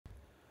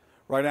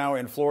Right now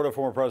in Florida,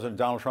 former President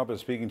Donald Trump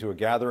is speaking to a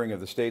gathering of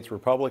the state's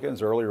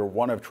Republicans. Earlier,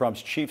 one of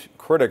Trump's chief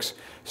critics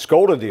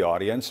scolded the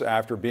audience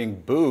after being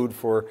booed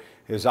for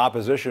his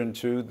opposition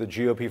to the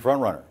GOP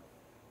frontrunner.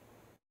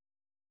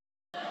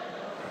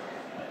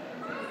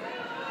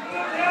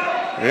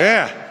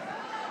 Yeah.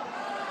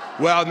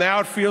 Well, now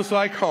it feels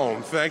like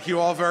home. Thank you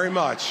all very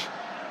much.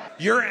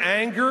 Your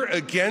anger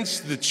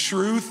against the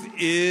truth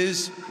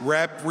is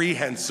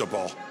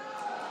reprehensible.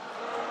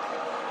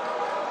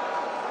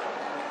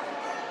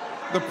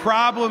 The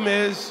problem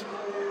is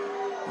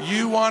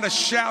you want to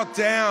shout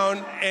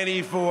down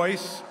any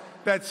voice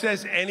that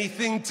says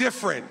anything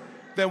different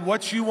than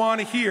what you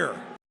want to hear.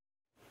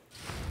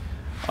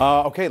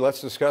 Okay, let's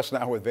discuss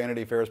now with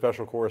Vanity Fair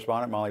special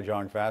correspondent Molly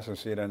Jong-Fast and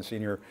CNN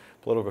senior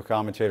political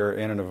commentator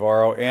Anna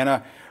Navarro.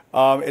 Anna,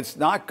 it's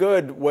not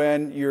good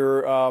when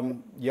you're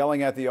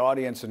yelling at the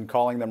audience and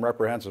calling them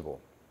reprehensible.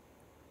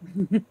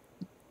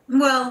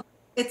 Well,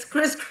 it's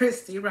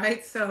Christie,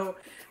 right? So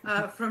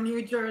from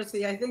New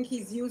Jersey, I think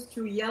he's used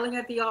to yelling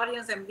at the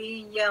audience and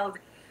being yelled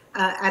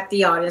at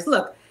the audience.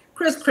 Look,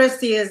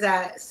 Christie is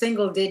at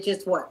single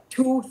digits, what,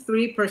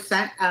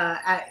 2-3%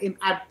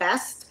 at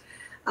best.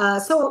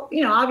 So,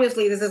 you know,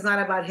 obviously this is not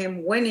about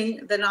him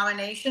winning the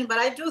nomination, but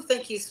I do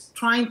think he's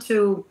trying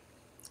to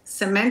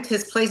cement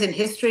his place in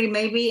history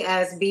maybe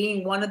as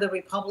being one of the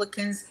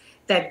Republicans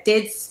that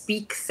did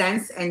speak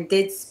sense and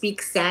did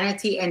speak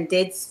sanity and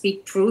did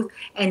speak truth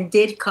and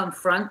did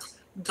confront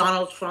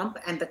Donald Trump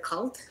and the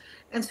cult.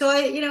 And so,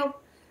 you know,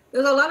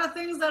 there's a lot of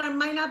things that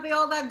might not be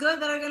all that good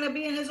that are going to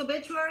be in his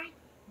obituary.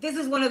 This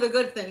is one of the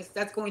good things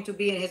that's going to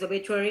be in his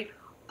obituary.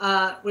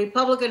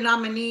 Republican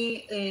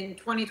nominee in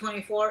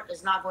 2024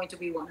 is not going to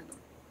be one of them.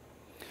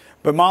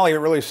 But Molly, it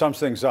really sums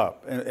things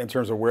up in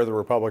terms of where the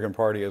Republican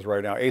Party is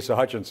right now. Asa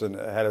Hutchinson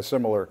had a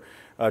similar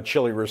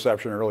chilly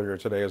reception earlier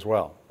today as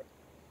well.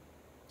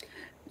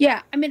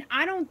 Yeah, I mean,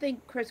 I don't think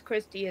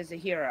Christie is a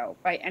hero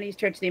by any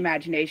stretch of the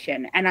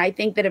imagination. And I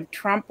think that if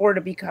Trump were to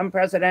become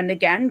president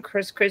again,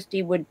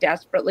 Christie would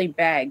desperately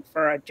beg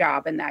for a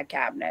job in that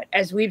cabinet,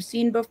 as we've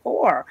seen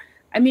before.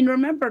 I mean,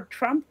 remember,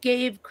 Trump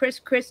gave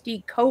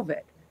Christie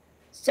COVID.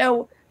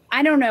 So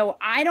I don't know.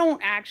 I don't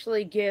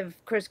actually give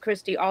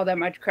Christie all that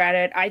much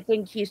credit. I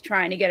think he's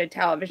trying to get a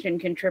television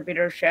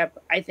contributorship.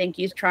 I think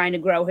he's trying to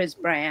grow his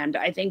brand.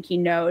 I think he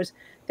knows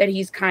that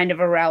he's kind of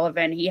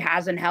irrelevant. He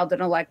hasn't held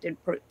an elected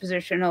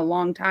position in a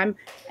long time.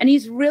 And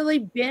he's really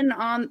been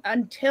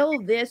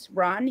until this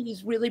run,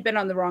 he's really been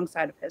on the wrong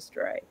side of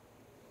history.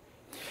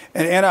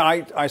 And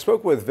Anna, I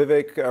spoke with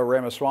Vivek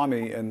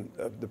Ramaswamy in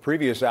the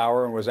previous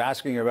hour and was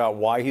asking about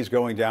why he's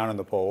going down in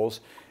the polls.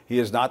 He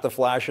is not the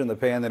flash in the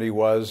pan that he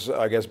was,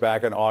 I guess,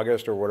 back in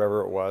August or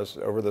whatever it was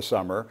over the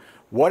summer.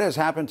 What has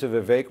happened to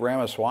Vivek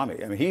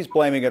Ramaswamy? I mean, he's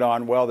blaming it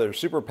on, well, there's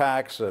super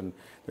PACs and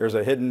there's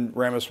a hidden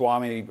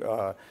Ramaswamy,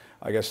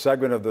 I guess,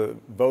 segment of the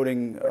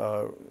voting,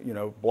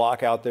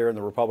 bloc out there in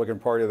the Republican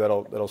Party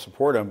that'll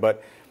support him.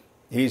 But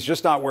he's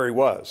just not where he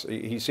was.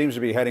 He seems to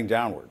be heading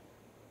downward.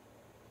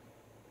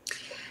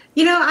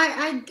 You know,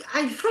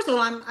 I first of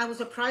all, I was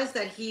surprised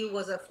that he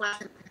was a flash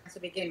in the pan to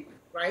begin with,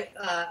 right?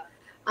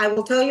 I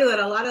will tell you that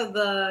a lot of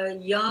the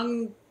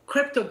young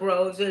crypto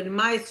bros in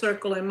my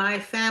circle, in my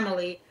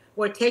family,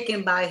 were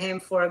taken by him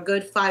for a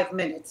good 5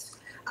 minutes.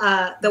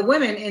 The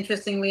women,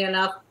 interestingly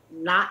enough,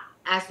 not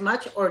as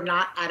much or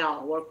not at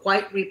all, were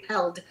quite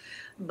repelled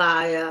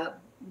by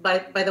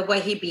the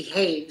way he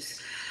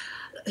behaves.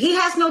 He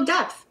has no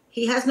depth.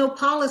 He has no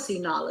policy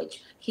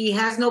knowledge. He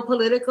has no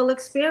political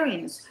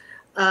experience.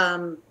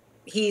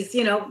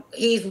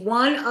 He's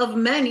one of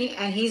many,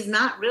 and he's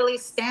not really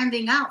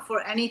standing out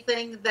for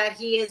anything that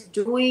he is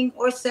doing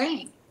or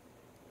saying.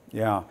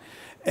 Yeah.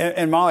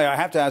 And Molly, I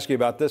have to ask you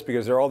about this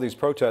because there are all these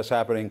protests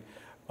happening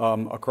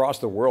across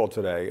the world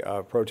today,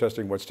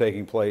 protesting what's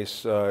taking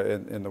place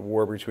in the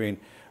war between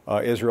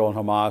Israel and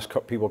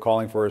Hamas, people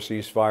calling for a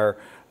ceasefire,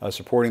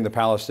 supporting the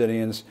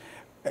Palestinians.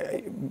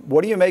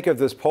 What do you make of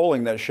this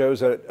polling that shows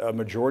that a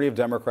majority of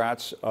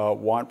Democrats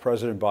want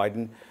President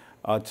Biden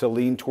to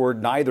lean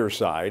toward neither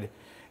side?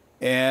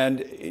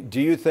 And do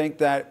you think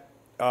that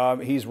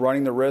he's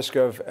running the risk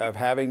of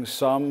having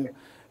some,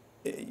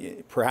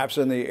 perhaps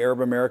in the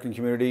Arab American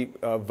community,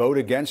 vote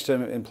against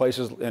him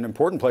in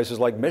important places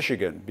like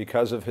Michigan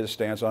because of his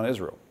stance on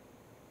Israel?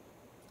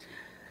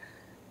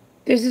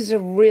 This is a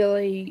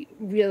really,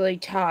 really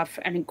tough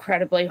and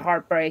incredibly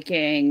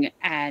heartbreaking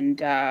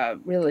and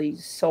really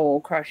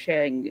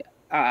soul-crushing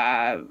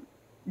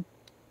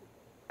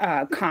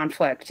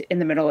conflict in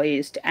the Middle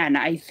East. And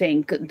I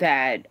think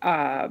that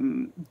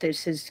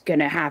this is going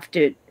to have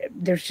to,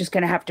 there's just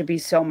going to have to be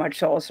so much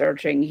soul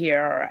searching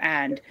here.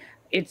 And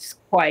it's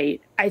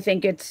quite, I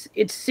think it's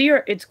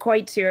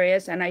quite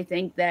serious. And I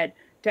think that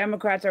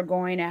Democrats are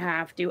going to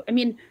have to, I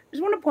mean, I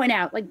just want to point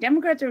out, like,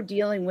 Democrats are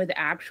dealing with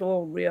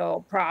actual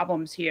real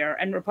problems here,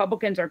 and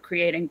Republicans are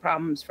creating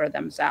problems for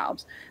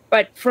themselves.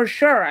 But for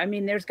sure, I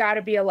mean, there's got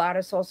to be a lot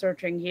of soul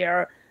searching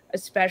here,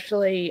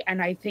 especially, and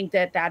I think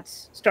that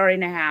that's starting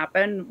to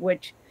happen,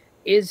 which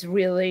is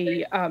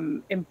really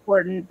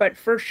important. But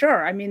for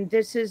sure, I mean,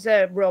 this is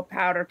a real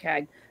powder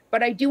keg.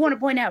 But I do want to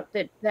point out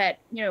that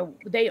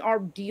they are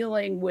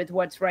dealing with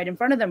what's right in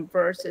front of them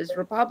versus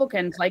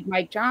Republicans like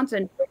Mike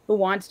Johnson, who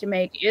wants to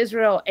make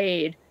Israel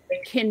aid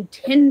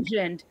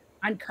contingent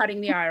on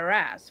cutting the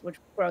IRS, which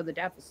will grow the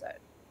deficit.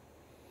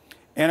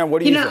 Anna,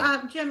 what do you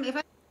think? Jim, if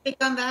I speak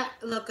on that,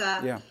 look,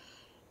 Yeah.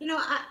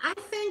 I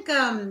think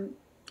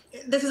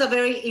this is a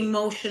very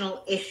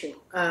emotional issue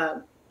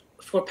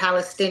for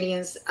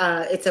Palestinians.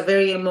 It's a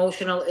very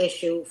emotional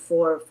issue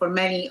for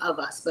many of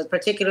us, but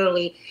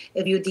particularly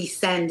if you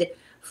descend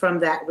from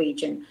that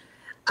region.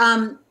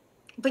 But,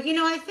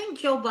 I think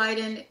Joe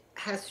Biden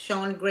has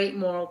shown great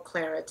moral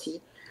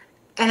clarity.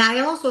 And I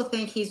also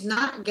think he's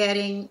not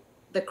getting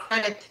the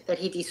credit that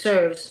he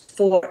deserves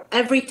for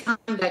every time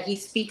that he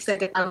speaks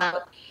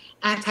about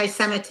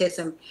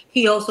anti-Semitism.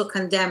 He also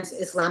condemns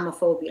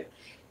Islamophobia.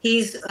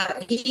 He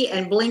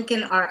and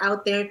Blinken are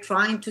out there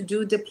trying to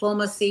do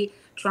diplomacy,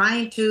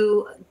 trying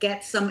to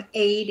get some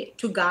aid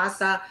to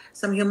Gaza,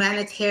 some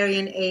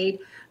humanitarian aid,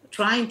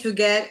 trying to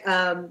get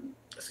the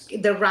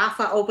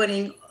Rafah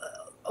opening,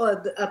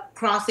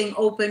 crossing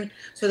open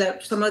so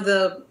that some of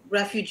the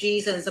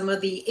refugees and some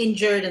of the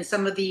injured and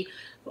some of the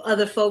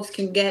other folks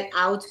can get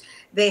out.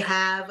 They've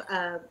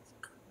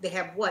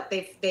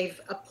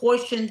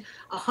apportioned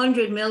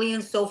 $100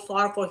 million so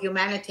far for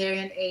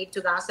humanitarian aid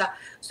to Gaza.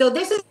 So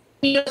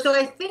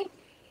I think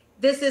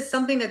this is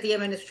something that the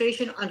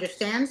administration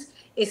understands,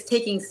 is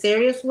taking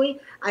seriously.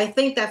 I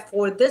think that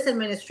for this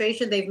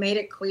administration, they've made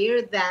it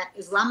clear that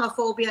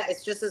Islamophobia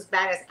is just as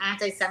bad as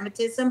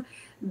anti-Semitism,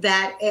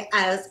 that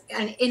as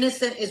an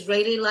innocent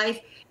Israeli life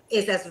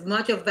is as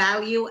much of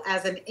value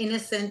as an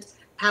innocent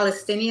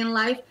Palestinian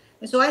life.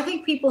 And so I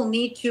think people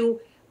need to,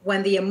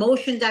 when the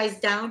emotion dies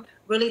down,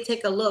 really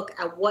take a look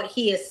at what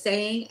he is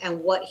saying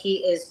and what he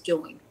is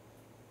doing.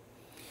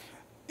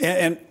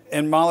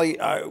 And Molly,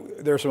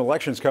 there are some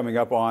elections coming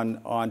up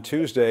on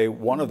Tuesday.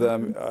 One of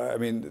them,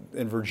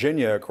 in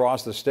Virginia,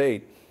 across the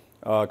state,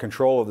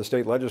 control of the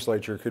state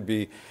legislature could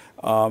be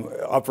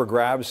up for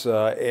grabs.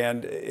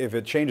 And if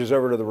it changes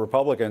over to the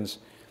Republicans,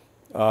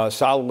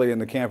 solidly in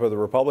the camp of the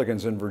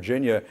Republicans in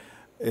Virginia,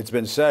 it's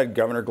been said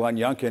Governor Glenn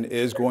Youngkin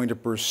is going to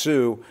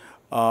pursue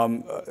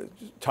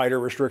tighter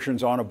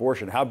restrictions on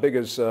abortion. How big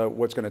is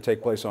what's going to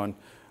take place on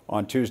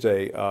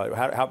Tuesday?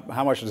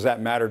 How much does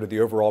that matter to the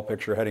overall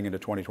picture heading into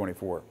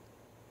 2024?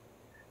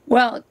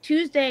 Well,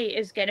 Tuesday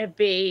is going to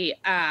be,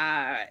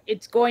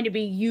 it's going to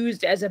be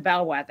used as a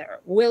bellwether.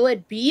 Will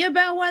it be a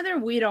bellwether?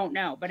 We don't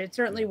know, but it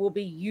certainly will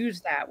be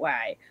used that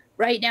way.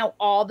 Right now,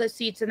 all the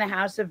seats in the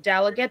House of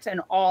Delegates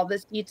and all the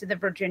seats in the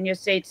Virginia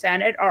State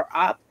Senate are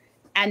up,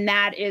 and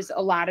that is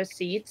a lot of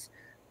seats.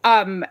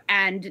 And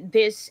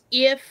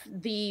if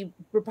the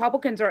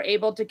Republicans are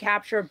able to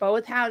capture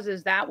both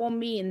houses, that will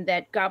mean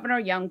that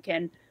Governor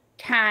Youngkin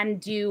can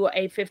do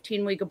a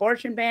 15-week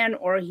abortion ban,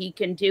 or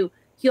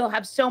he'll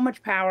have so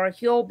much power.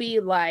 He'll be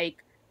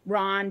like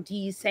Ron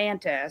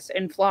DeSantis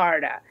in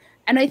Florida.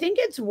 And I think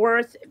it's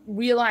worth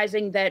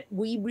realizing that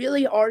we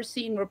really are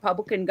seeing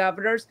Republican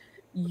governors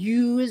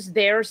use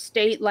their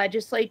state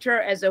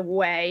legislature as a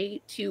way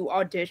to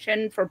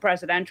audition for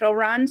presidential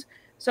runs.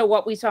 So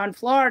what we saw in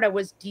Florida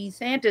was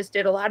DeSantis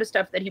did a lot of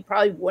stuff that he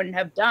probably wouldn't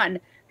have done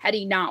had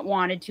he not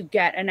wanted to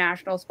get a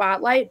national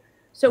spotlight.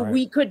 So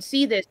we could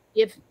see this.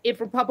 If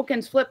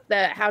Republicans flip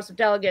the House of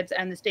Delegates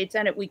and the state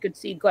Senate, we could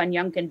see Glenn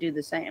Youngkin do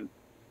the same.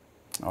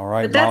 All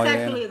right, but that's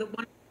actually the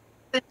one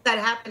thing that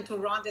happened to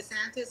Ron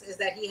DeSantis, is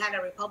that he had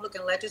a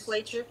Republican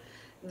legislature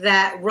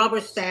that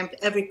rubber stamped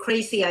every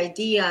crazy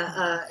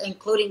idea,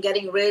 including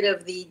getting rid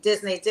of the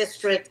Disney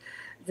district,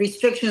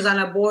 restrictions on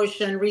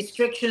abortion,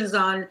 restrictions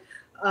on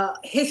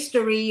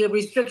history,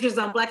 restrictions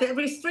on black,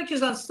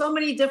 restrictions on so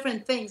many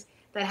different things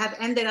that have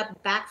ended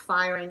up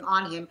backfiring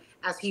on him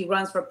as he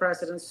runs for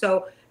president.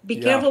 So be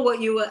careful what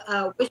you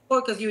wish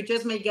for, because you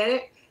just may get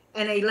it.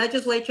 And a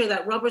legislature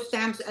that rubber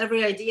stamps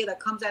every idea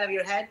that comes out of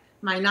your head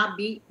might not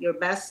be your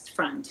best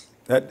friend.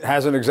 That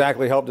hasn't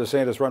exactly helped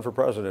DeSantis run for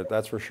president,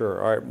 that's for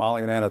sure. All right,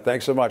 Molly and Anna,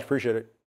 thanks so much. Appreciate it.